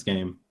Borderlands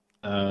game.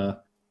 I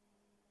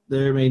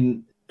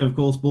mean, of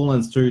course,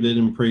 Borderlands 2 did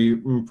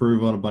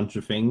improve on a bunch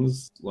of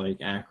things like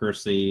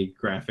accuracy,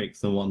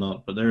 graphics, and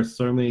whatnot. But there are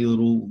so many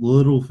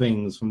little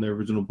things from the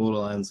original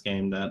Borderlands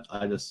game that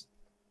I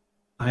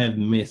have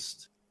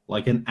missed.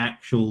 Like an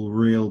actual,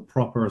 real,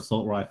 proper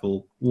assault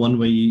rifle, one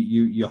where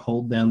you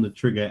hold down the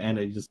trigger and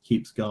it just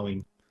keeps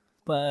going.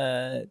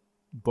 But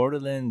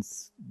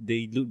Borderlands,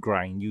 they loot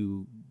grind.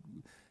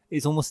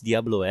 It's almost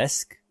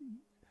Diablo-esque.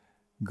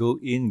 Go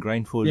in,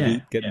 grind for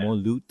loot, get more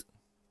loot.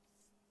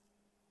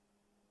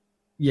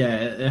 Yeah,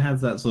 it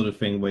has that sort of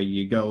thing where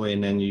you go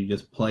in and you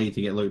just play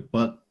to get loot,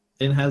 but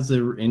it has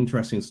an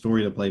interesting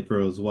story to play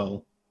through as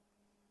well.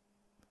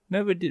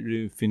 Never did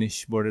really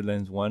finish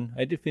Borderlands 1.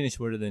 I did finish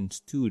Borderlands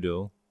 2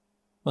 though.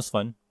 It was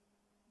fun.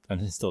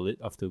 Uninstall it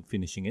after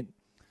finishing it.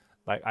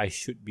 Like I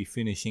should be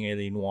finishing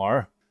LA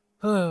Noire.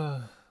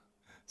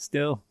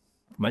 Still,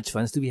 much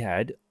fun to be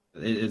had.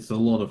 It's a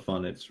lot of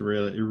fun. It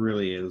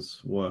really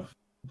is worth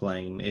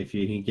playing if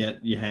you can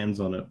get your hands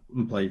on it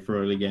and play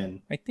through it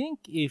again. I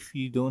think if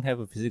you don't have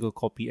a physical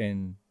copy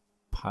and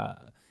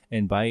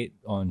buy it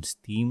on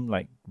Steam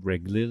like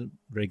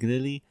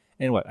regularly,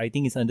 and what I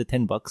think it's under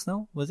 $10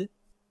 now. Was it?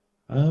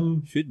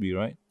 Should be,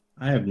 right?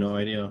 I have no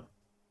idea.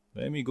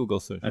 Let me Google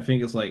search. I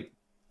think it's like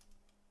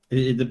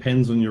it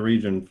depends on your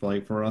region.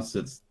 Like for us,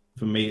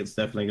 for me, it's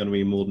definitely going to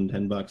be more than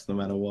 $10 no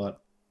matter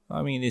what.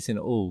 I mean, it's an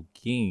old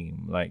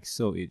game, like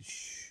so it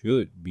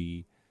should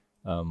be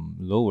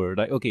lower.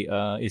 Like okay,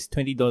 it's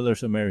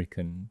 $20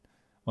 American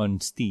on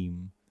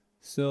Steam.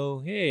 So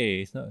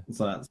hey, it's not.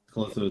 So that's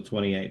closer to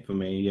 28 for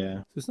me.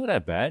 Yeah. So it's not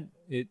that bad.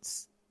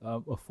 It's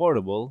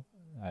affordable.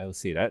 I will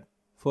say that.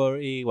 For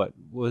a what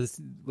was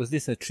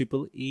this a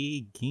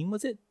AAA game?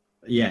 Was it?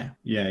 Yeah,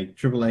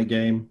 AAA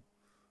game.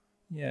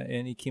 Yeah,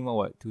 and it came out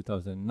what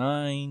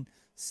 2009.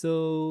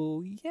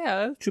 So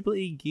yeah,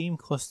 AAA game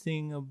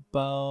costing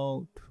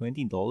about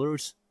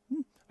 $20.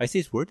 I say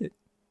it's worth it.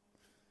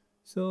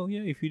 So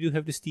yeah, if you do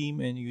have the Steam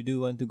and you do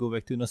want to go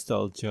back to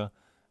nostalgia,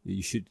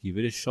 you should give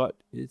it a shot.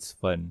 It's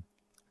fun.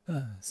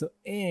 So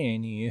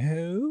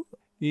anyhow,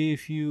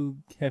 if you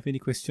have any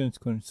questions,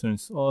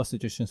 concerns, or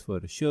suggestions for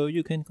the show,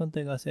 you can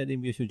contact us at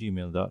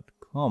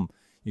mbsshow@gmail.com.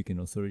 You can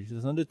also reach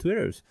us on the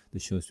Twitters. The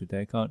show's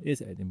Twitter account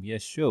is at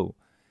MBS Show.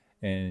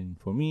 And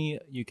for me,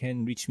 you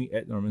can reach me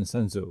at Norman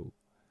Sanzo.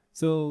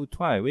 So,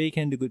 Twy, where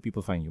can the good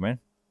people find you, man?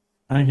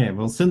 Okay,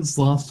 well, since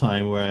last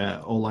time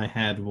where all I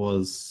had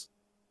was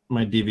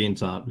my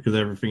DeviantArt because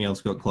everything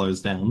else got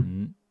closed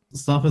down,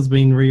 stuff has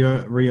been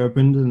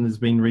reopened and has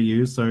been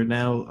reused. So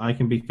now I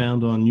can be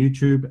found on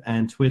YouTube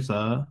and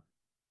Twitter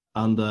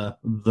under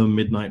The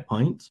Midnight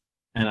Pint.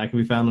 And I can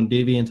be found on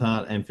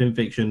DeviantArt and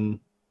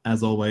FilmFiction,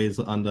 as always,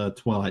 under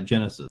Twilight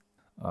Genesis.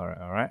 All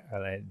right.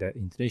 I'll add that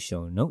into the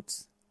show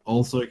notes.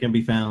 Also can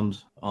be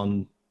found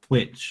on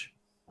Twitch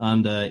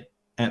under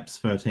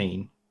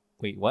EPS13.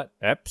 Wait, what?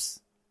 EPS?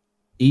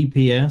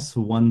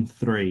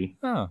 EPS13.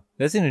 Oh,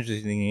 that's an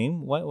interesting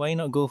name. Why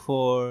not go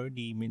for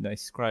the Midnight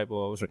Scribe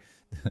or sorry,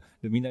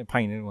 the Midnight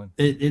Pine one?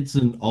 It's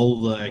an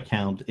older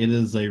account. It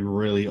is a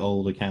really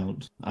old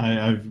account.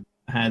 I've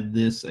had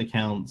this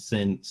account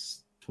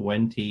since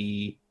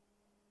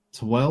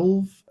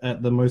 2012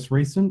 at the most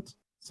recent.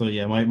 So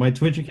yeah, my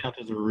Twitch account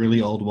is a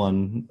really old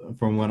one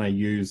from when I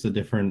used a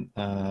different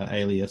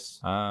alias.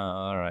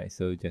 All right.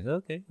 So just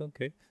okay.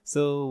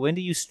 So when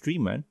do you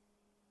stream, man?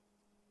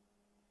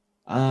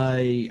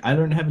 I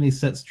don't have any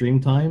set stream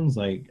times.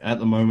 Like at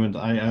the moment,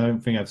 I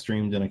don't think I've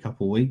streamed in a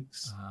couple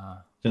weeks,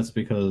 just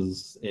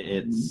because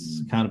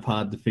it's kind of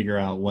hard to figure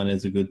out when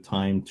is a good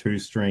time to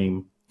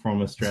stream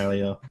from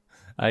Australia.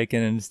 I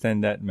can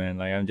understand that, man.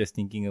 Like, I'm just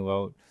thinking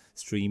about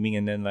streaming,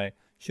 and then like,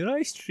 should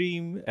I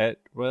stream at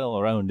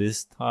around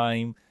this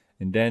time?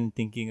 And then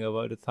thinking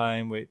about the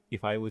time where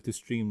if I were to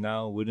stream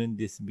now, wouldn't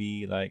this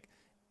be like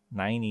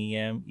 9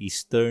 a.m.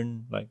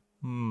 Eastern? Like,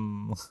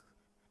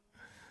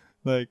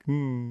 like,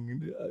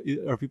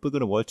 are people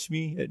gonna watch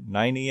me at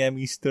 9 a.m.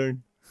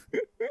 Eastern?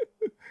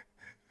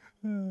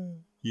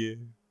 Yeah,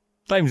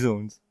 time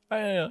zones. I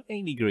don't know,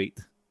 ain't it great?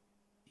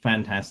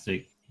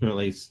 Fantastic, or at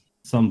least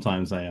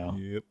sometimes they are.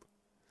 Yep.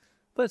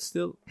 But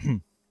still,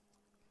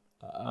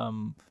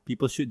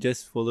 people should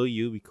just follow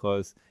you,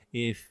 because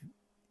if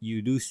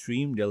you do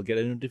stream, they'll get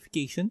a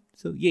notification.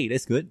 So yay,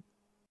 that's good.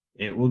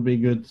 It would be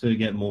good to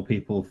get more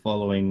people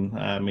following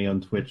me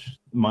on Twitch.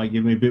 Might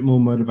give me a bit more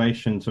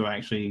motivation to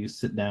actually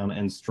sit down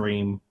and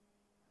stream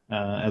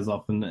as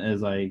often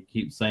as I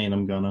keep saying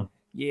I'm gonna.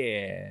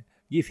 Yeah,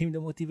 give him the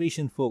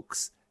motivation,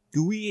 folks.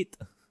 Do it.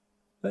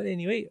 But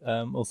anyway,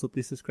 also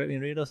please subscribe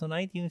and rate us on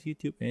iTunes,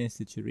 YouTube, and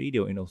Stitcher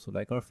Radio, and also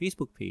like our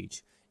Facebook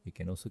page. You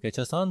can also catch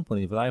us on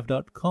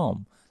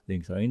ponylive.com.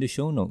 Links are in the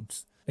show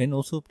notes. And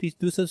also please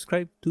do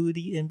subscribe to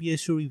the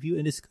MBS Show Review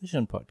and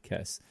Discussion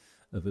podcast,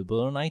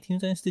 available on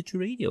iTunes and Stitcher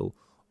Radio.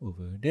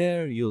 Over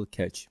there, you'll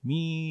catch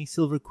me,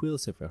 Silver Quill,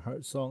 Sapphire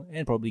Heart Song,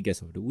 and probably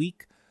Guest of the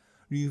Week,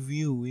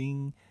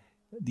 reviewing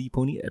the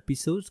Pony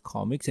episodes,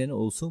 comics, and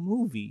also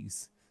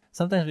movies.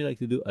 Sometimes we like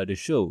to do other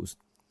shows.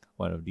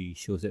 One of the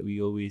shows that we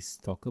always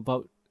talk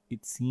about,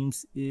 it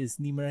seems, is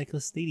The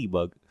Miraculous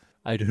Ladybug.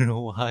 I don't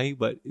know why,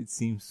 but it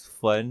seems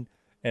fun.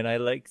 And I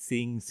like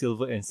seeing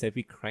Silver and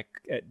Seppi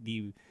crack at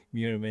the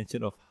mere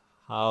mention of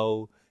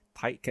how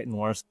tight Cat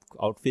Noir's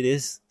outfit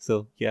is.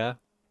 So, yeah.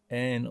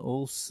 And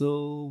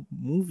also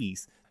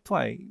movies.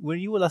 Twy, when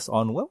you were last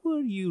on, what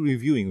were you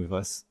reviewing with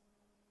us?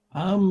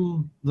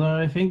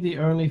 I think the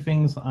only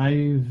things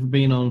I've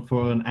been on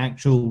for an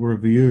actual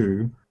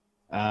review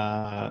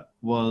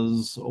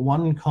was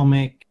one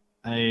comic,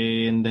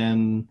 and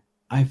then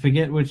I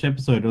forget which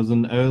episode. It was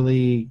an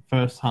early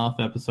first half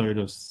episode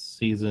of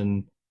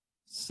season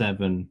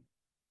 7.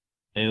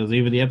 It was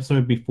either the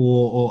episode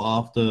before or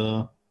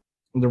after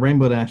the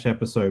Rainbow Dash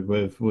episode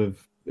with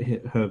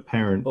her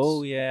parents.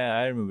 Oh yeah,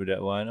 I remember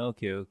that one.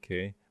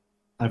 Okay.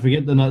 I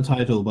forget the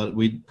title, but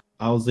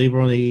I was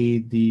either on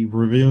the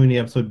reviewing the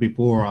episode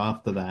before or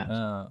after that.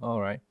 All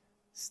right.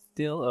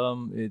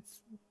 Still,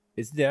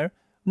 it's there.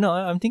 No,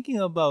 I'm thinking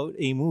about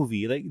a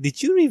movie. Like,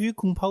 did you review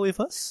Kung Pao with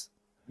us?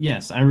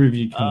 Yes, I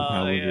reviewed Kung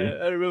Pao with you.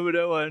 I remember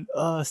that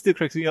one. Still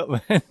cracks me up,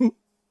 man.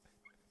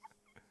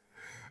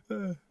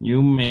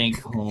 You may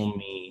call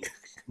me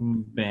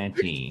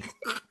Betty.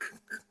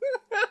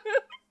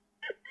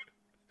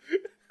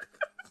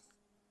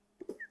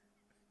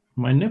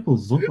 My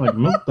nipples look like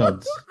milk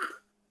duds.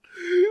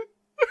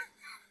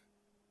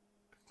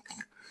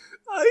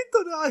 I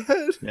thought I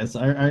had. Yes,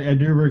 I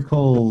do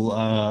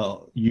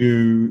recall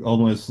you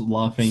almost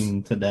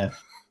laughing to death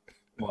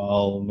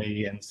while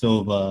me and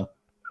Silver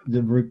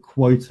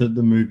quoted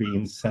the movie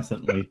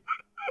incessantly.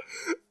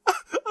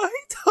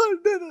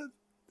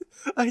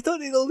 I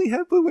thought it only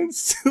happened when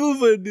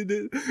Silver did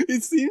it.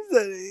 It seems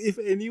that if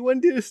anyone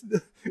goes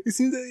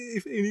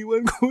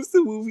to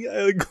the movie,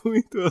 I'll go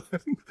into a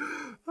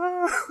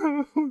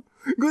laughing.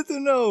 Good to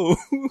know.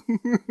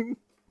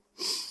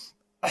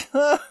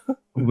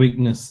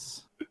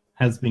 Weakness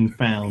has been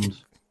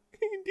found.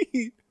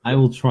 Indeed. I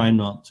will try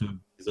not to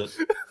abuse it.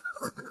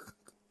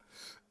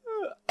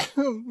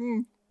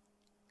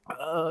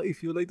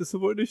 If you'd like to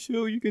support the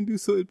show, you can do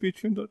so at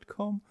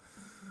patreon.com.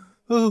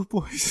 Oh,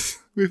 boys.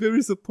 With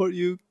every support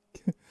you'll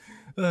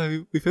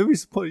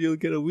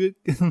get a week.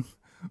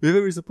 With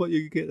every support,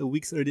 you get a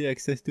week's early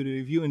access to the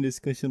review and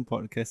discussion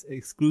podcast,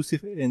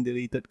 exclusive and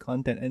deleted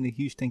content, and a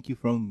huge thank you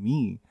from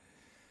me.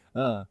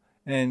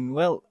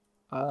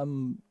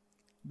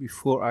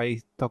 Before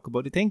I talk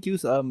about the thank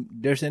yous,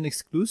 there's an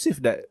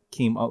exclusive that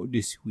came out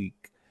this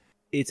week.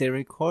 It's a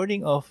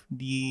recording of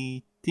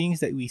the things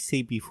that we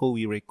say before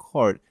we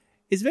record.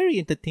 It's very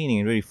entertaining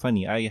and very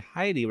funny. I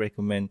highly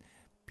recommend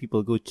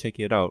people go check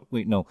it out.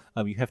 Wait, no,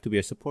 you have to be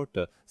a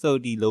supporter. So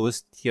the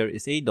lowest tier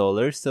is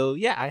 $8. So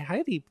yeah, I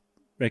highly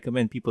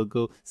recommend people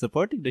go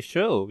supporting the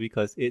show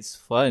because it's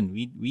fun.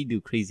 We do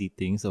crazy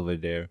things over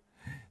there.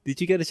 Did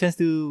you get a chance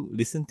to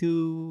listen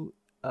to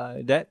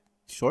that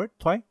short,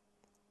 Twy?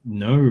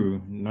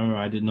 No,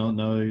 I did not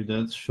know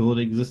that short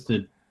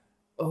existed.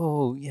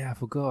 Oh yeah, I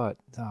forgot.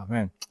 Oh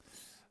man.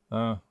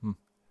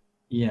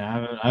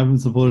 Yeah, I haven't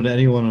supported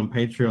anyone on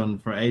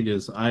Patreon for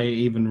ages. I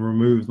even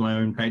removed my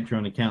own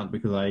Patreon account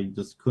because I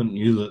just couldn't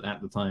use it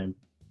at the time.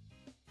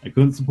 I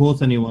couldn't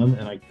support anyone,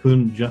 and I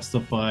couldn't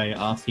justify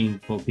asking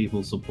for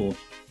people's support.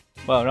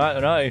 Well,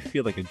 now I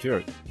feel like a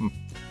jerk.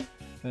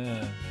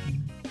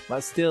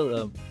 But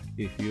still,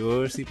 if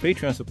you're a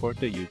Patreon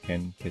supporter, you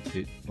can catch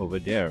it over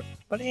there.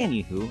 But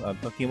anywho, I'm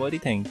talking about the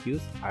thank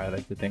yous. I'd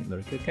like to thank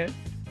Lurker Cat,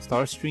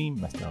 Starstream,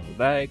 Master of the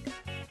Bag,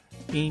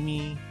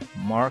 Amy,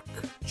 Mark,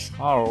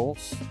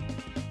 Charles,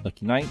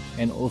 Lucky Knight,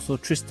 and also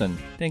Tristan.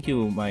 Thank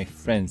you, my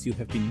friends. You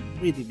have been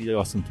really, really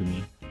awesome to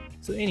me.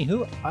 So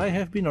anywho, I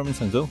have been Norman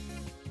Sanzo.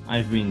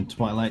 I've been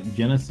Twilight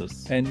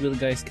Genesis. And we'll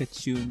guys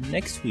catch you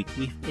next week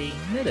with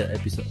another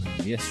episode of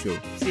MBS Show.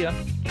 See ya!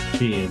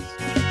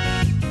 Cheers.